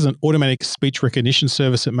 So this is an automatic speech recognition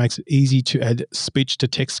service that makes it easy to add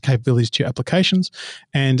speech-to-text capabilities to your applications.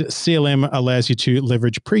 And CLM allows you to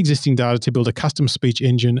leverage pre-existing data to build a custom speech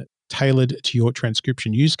engine tailored to your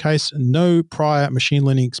transcription use case. No prior machine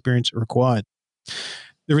learning experience required.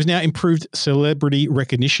 There is now improved celebrity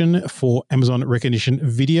recognition for Amazon Recognition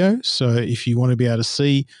Video. So if you want to be able to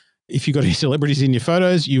see if you've got any celebrities in your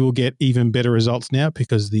photos, you will get even better results now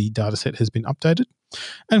because the dataset has been updated.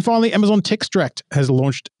 And finally, Amazon Textract has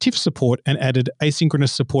launched TIFF support and added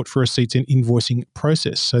asynchronous support for receipts and invoicing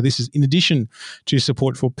process. So this is in addition to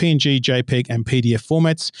support for PNG, JPEG, and PDF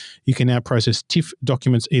formats. You can now process TIFF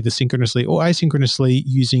documents either synchronously or asynchronously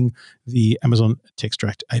using the Amazon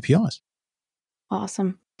Textract APIs.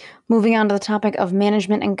 Awesome. Moving on to the topic of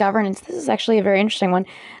management and governance. This is actually a very interesting one.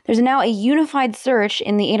 There's now a unified search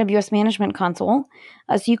in the AWS Management Console.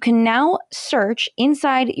 So you can now search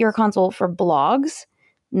inside your console for blogs,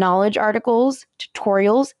 knowledge articles,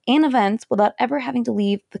 tutorials, and events without ever having to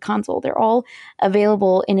leave the console. They're all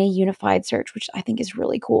available in a unified search, which I think is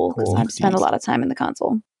really cool because I've spent a lot of time in the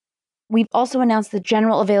console. We've also announced the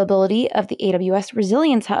general availability of the AWS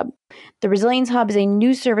Resilience Hub. The Resilience Hub is a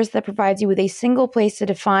new service that provides you with a single place to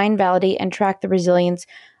define, validate, and track the resilience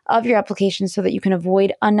of your application so that you can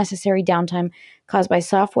avoid unnecessary downtime caused by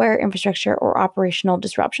software, infrastructure, or operational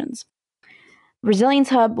disruptions. Resilience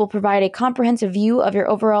Hub will provide a comprehensive view of your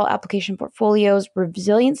overall application portfolio's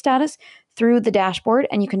resilience status through the dashboard,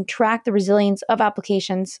 and you can track the resilience of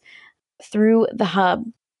applications through the hub.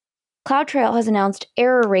 CloudTrail has announced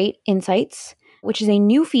Error Rate Insights, which is a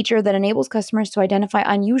new feature that enables customers to identify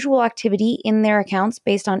unusual activity in their accounts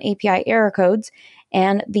based on API error codes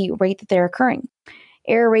and the rate that they're occurring.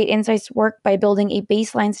 Error Rate Insights work by building a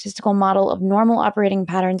baseline statistical model of normal operating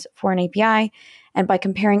patterns for an API, and by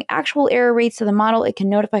comparing actual error rates to the model, it can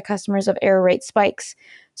notify customers of error rate spikes,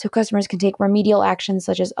 so customers can take remedial actions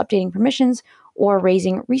such as updating permissions or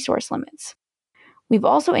raising resource limits. We've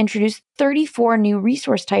also introduced 34 new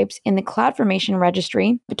resource types in the CloudFormation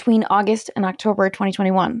registry between August and October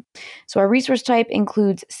 2021. So our resource type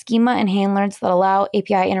includes schema and handlers that allow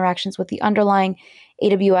API interactions with the underlying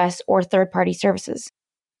AWS or third-party services.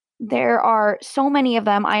 There are so many of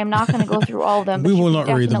them. I am not going to go through all of them. We will not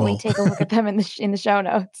read them all. Definitely take a look at them in the show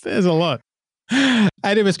notes. There's a lot.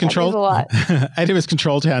 AWS Control, AWS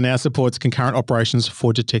Control Tower now supports concurrent operations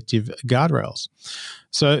for detective guardrails.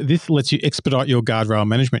 So this lets you expedite your guardrail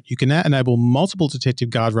management. You can now enable multiple detective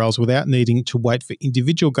guardrails without needing to wait for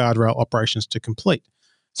individual guardrail operations to complete.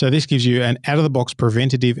 So this gives you an out-of-the-box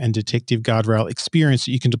preventative and detective guardrail experience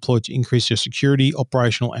that you can deploy to increase your security,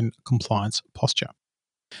 operational, and compliance posture.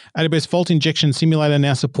 AWS Fault Injection Simulator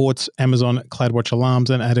now supports Amazon CloudWatch Alarms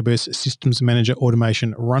and AWS Systems Manager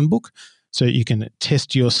Automation Runbook. So you can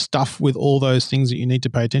test your stuff with all those things that you need to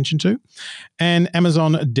pay attention to. And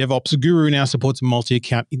Amazon DevOps Guru now supports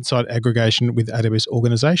multi-account insight aggregation with AWS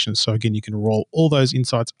organizations. So again, you can roll all those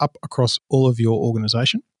insights up across all of your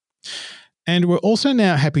organization. And we're also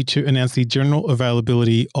now happy to announce the general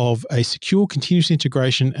availability of a secure continuous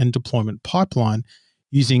integration and deployment pipeline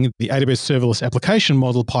using the AWS Serverless Application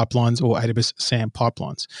Model Pipelines, or AWS SAM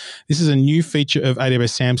pipelines. This is a new feature of AWS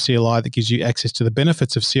SAM CLI that gives you access to the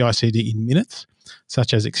benefits of CI/CD in minutes,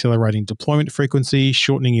 such as accelerating deployment frequency,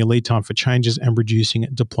 shortening your lead time for changes, and reducing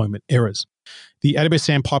deployment errors. The AWS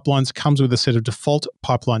SAM pipelines comes with a set of default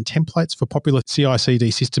pipeline templates for popular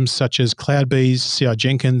CI/CD systems such as CloudBees, CI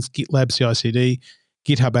Jenkins, GitLab CI/CD,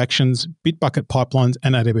 GitHub Actions, Bitbucket pipelines,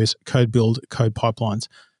 and AWS Code Build code pipelines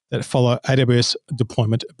that follow AWS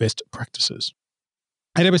deployment best practices.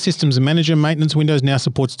 AWS Systems Manager maintenance windows now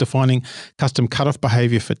supports defining custom cutoff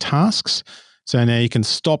behavior for tasks. So now you can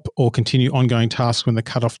stop or continue ongoing tasks when the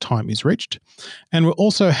cutoff time is reached. And we're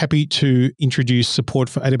also happy to introduce support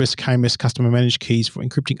for AWS KMS customer managed keys for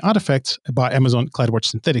encrypting artifacts by Amazon CloudWatch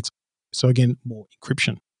Synthetics. So again, more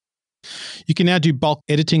encryption. You can now do bulk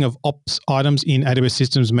editing of ops items in AWS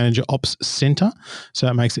Systems Manager Ops Center. So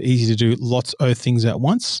it makes it easy to do lots of things at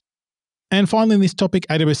once. And finally, in this topic,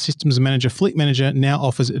 AWS Systems Manager Fleet Manager now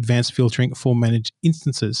offers advanced filtering for managed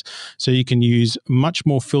instances. So you can use much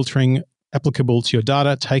more filtering applicable to your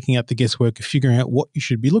data, taking out the guesswork of figuring out what you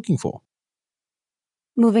should be looking for.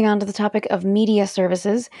 Moving on to the topic of media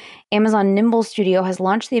services, Amazon Nimble Studio has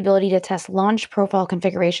launched the ability to test launch profile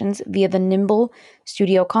configurations via the Nimble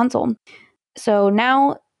Studio console. So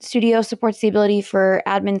now Studio supports the ability for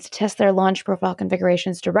admins to test their launch profile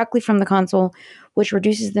configurations directly from the console, which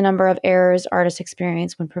reduces the number of errors artists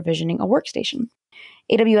experience when provisioning a workstation.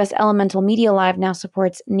 AWS Elemental Media Live now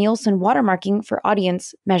supports Nielsen watermarking for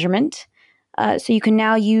audience measurement. So you can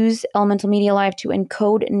now use Elemental Media Live to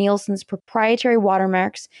encode Nielsen's proprietary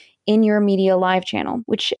watermarks in your Media Live channel,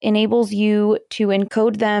 which enables you to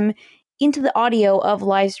encode them into the audio of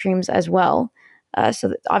live streams as well.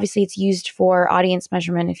 So obviously it's used for audience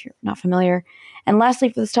measurement if you're not familiar. And lastly,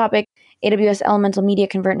 for this topic, AWS Elemental Media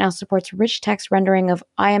Convert now supports rich text rendering of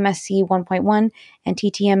IMSC 1.1 and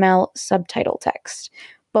TTML subtitle text.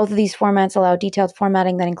 Both of these formats allow detailed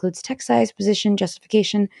formatting that includes text size, position,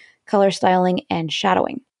 justification, color styling, and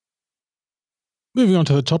shadowing. Moving on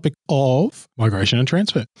to the topic of migration and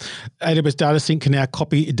transfer. AWS Data Sync can now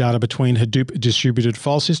copy data between Hadoop Distributed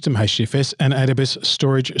File System, HDFS, and AWS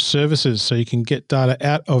Storage Services. So you can get data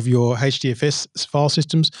out of your HDFS file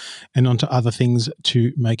systems and onto other things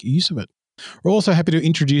to make use of it. We're also happy to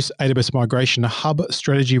introduce AWS Migration Hub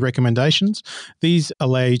strategy recommendations. These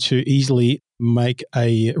allow you to easily make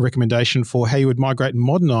a recommendation for how you would migrate and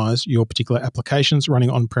modernize your particular applications running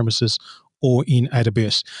on-premises or in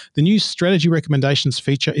AWS. The new strategy recommendations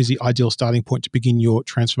feature is the ideal starting point to begin your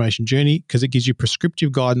transformation journey because it gives you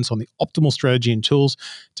prescriptive guidance on the optimal strategy and tools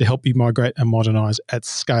to help you migrate and modernize at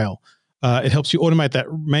scale. It helps you automate that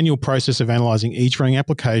manual process of analyzing each running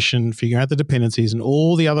application, figuring out the dependencies, and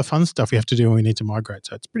all the other fun stuff you have to do when we need to migrate.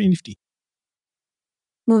 So it's pretty nifty.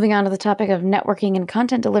 Moving on to the topic of networking and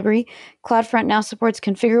content delivery, CloudFront now supports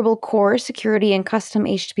configurable core, security, and custom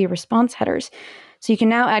HTTP response headers. So you can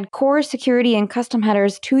now add core, security, and custom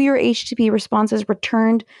headers to your HTTP responses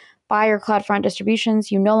returned by your CloudFront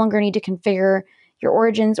distributions. You no longer need to configure your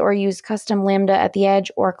origins or use custom Lambda at the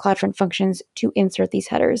edge or CloudFront functions to insert these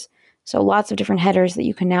headers. So lots of different headers that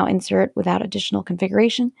you can now insert without additional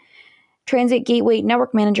configuration. Transit Gateway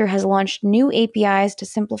Network Manager has launched new APIs to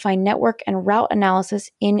simplify network and route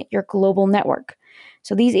analysis in your global network.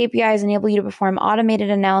 So these APIs enable you to perform automated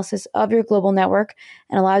analysis of your global network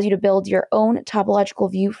and allows you to build your own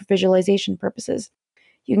topological view for visualization purposes.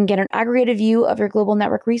 You can get an aggregated view of your global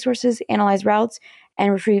network resources, analyze routes,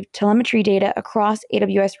 and retrieve telemetry data across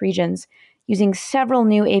AWS regions using several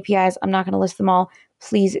new APIs. I'm not going to list them all.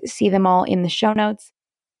 Please see them all in the show notes.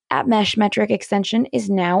 AppMesh metric extension is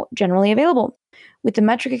now generally available. With the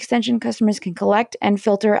metric extension, customers can collect and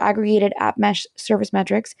filter aggregated AppMesh service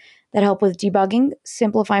metrics that help with debugging,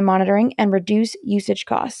 simplify monitoring, and reduce usage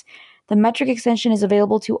costs. The metric extension is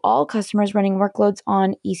available to all customers running workloads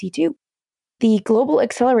on EC2. The Global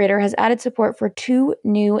Accelerator has added support for 2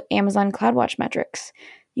 new Amazon CloudWatch metrics.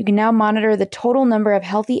 You can now monitor the total number of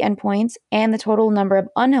healthy endpoints and the total number of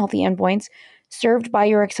unhealthy endpoints served by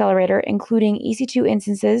your accelerator, including EC2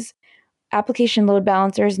 instances, application load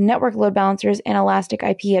balancers, network load balancers, and elastic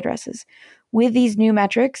IP addresses. With these new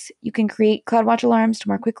metrics, you can create CloudWatch alarms to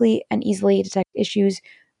more quickly and easily detect issues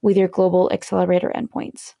with your global accelerator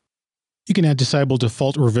endpoints. You can now disable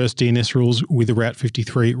default reverse DNS rules with the Route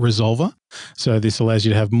 53 resolver. So this allows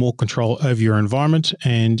you to have more control over your environment,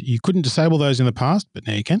 and you couldn't disable those in the past, but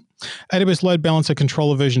now you can. AWS Load Balancer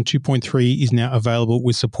Controller version 2.3 is now available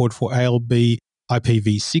with support for ALB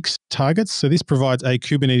IPv6 targets. So this provides a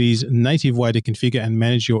Kubernetes native way to configure and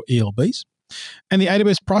manage your ELBs. And the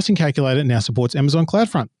AWS pricing calculator now supports Amazon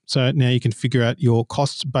CloudFront. So now you can figure out your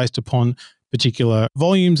costs based upon particular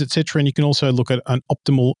volumes, etc. And you can also look at an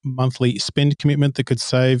optimal monthly spend commitment that could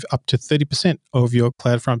save up to 30% of your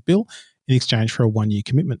CloudFront bill in exchange for a 1-year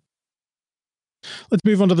commitment. Let's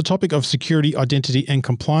move on to the topic of security, identity, and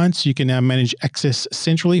compliance. You can now manage access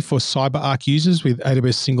centrally for CyberArk users with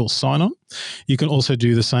AWS Single Sign-On. You can also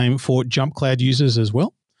do the same for JumpCloud users as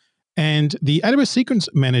well. And the AWS Secrets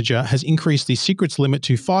Manager has increased the secrets limit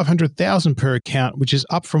to 500,000 per account, which is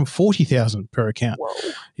up from 40,000 per account.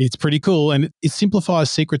 Whoa. It's pretty cool, and it simplifies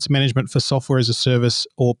secrets management for software as a service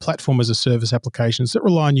or platform as a service applications that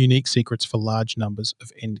rely on unique secrets for large numbers of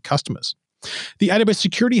end customers. The AWS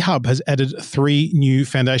Security Hub has added 3 new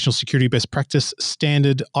foundational security best practice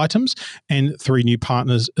standard items and 3 new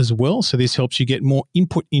partners as well. So this helps you get more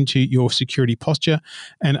input into your security posture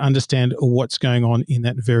and understand what's going on in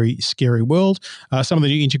that very scary world. Some of the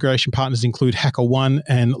new integration partners include HackerOne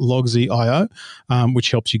and Logz.io, which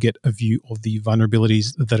helps you get a view of the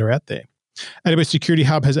vulnerabilities that are out there. AWS Security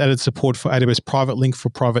Hub has added support for AWS Private Link for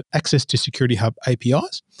private access to Security Hub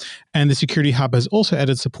APIs. And the Security Hub has also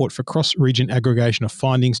added support for cross-region aggregation of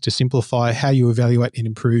findings to simplify how you evaluate and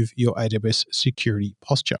improve your AWS security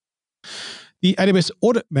posture. The AWS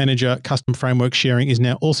Audit Manager custom framework sharing is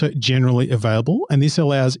now also generally available, and this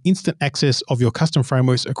allows instant access of your custom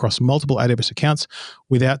frameworks across multiple AWS accounts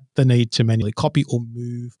without the need to manually copy or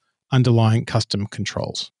move underlying custom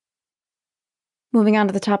controls. Moving on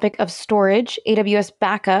to the topic of storage, AWS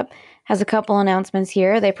Backup has a couple announcements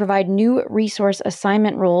here. They provide new resource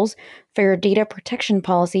assignment rules for your data protection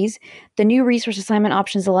policies. The new resource assignment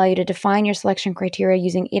options allow you to define your selection criteria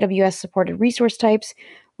using AWS-supported resource types,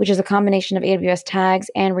 which is a combination of AWS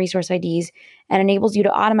tags and resource IDs, and enables you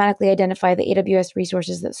to automatically identify the AWS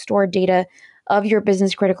resources that store data of your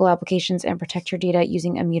business-critical applications and protect your data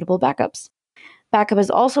using immutable backups. Backup has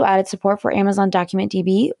also added support for Amazon Document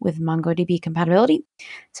DB with MongoDB compatibility.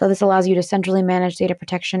 So this allows you to centrally manage data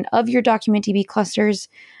protection of your Document DB clusters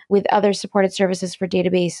with other supported services for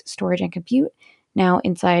database storage and compute, now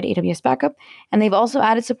inside AWS Backup. And they've also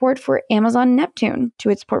added support for Amazon Neptune to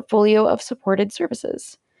its portfolio of supported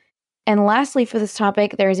services. And lastly, for this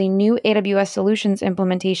topic, there is a new AWS Solutions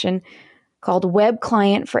implementation called Web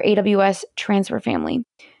Client for AWS Transfer Family.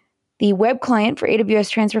 The web client for AWS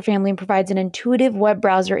Transfer Family provides an intuitive web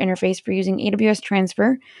browser interface for using AWS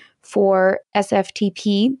Transfer for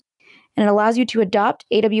SFTP, and it allows you to adopt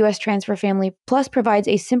AWS Transfer Family, plus provides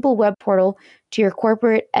a simple web portal to your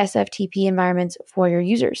corporate SFTP environments for your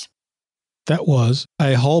users. That was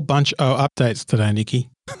a whole bunch of updates today, Nikki.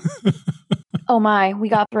 Oh my, we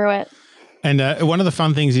got through it. And one of the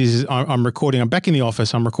fun things is I'm recording. I'm back in the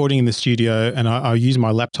office. I'm recording in the studio, and I use my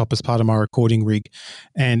laptop as part of my recording rig.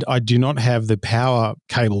 And I do not have the power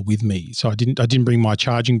cable with me, so I didn't bring my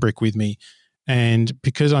charging brick with me. And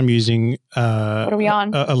because I'm using what are we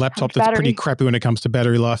on? a laptop that's pretty crappy when it comes to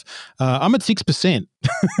battery life, I'm at 6%.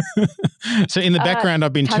 So in the background,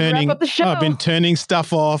 I've been turning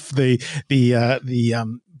stuff off. The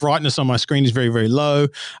brightness on my screen is very, very low.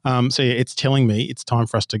 So yeah, it's telling me it's time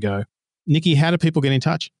for us to go. Nikki, how do people get in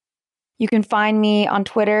touch? You can find me on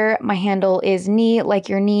Twitter. My handle is knee, like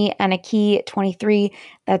your knee, and a key 23.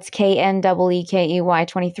 That's KNEEKEY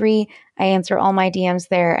 23. I answer all my DMs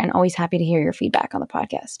there and always happy to hear your feedback on the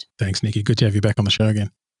podcast. Thanks, Nikki. Good to have you back on the show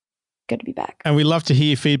again. Good to be back. And we love to hear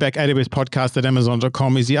your feedback. AWS podcast at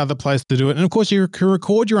Amazon.com is the other place to do it. And of course, you can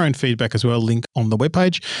record your own feedback as well. Link on the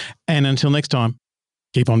webpage. And until next time,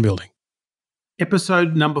 keep on building.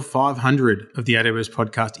 Episode number 500 of the AWS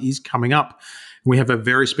podcast is coming up. We have a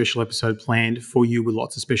very special episode planned for you with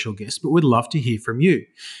lots of special guests, but we'd love to hear from you.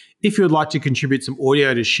 If you would like to contribute some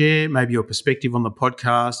audio to share, maybe your perspective on the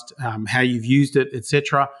podcast, how you've used it,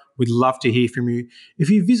 etc., we'd love to hear from you. If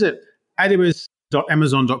you visit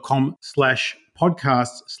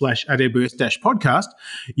aws.amazon.com/podcast/AWS-podcast,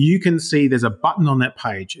 you can see there's a button on that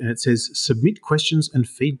page and it says submit questions and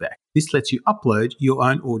feedback. This lets you upload your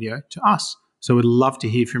own audio to us. So we'd love to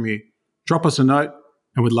hear from you. Drop us a note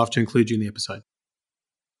and we'd love to include you in the episode.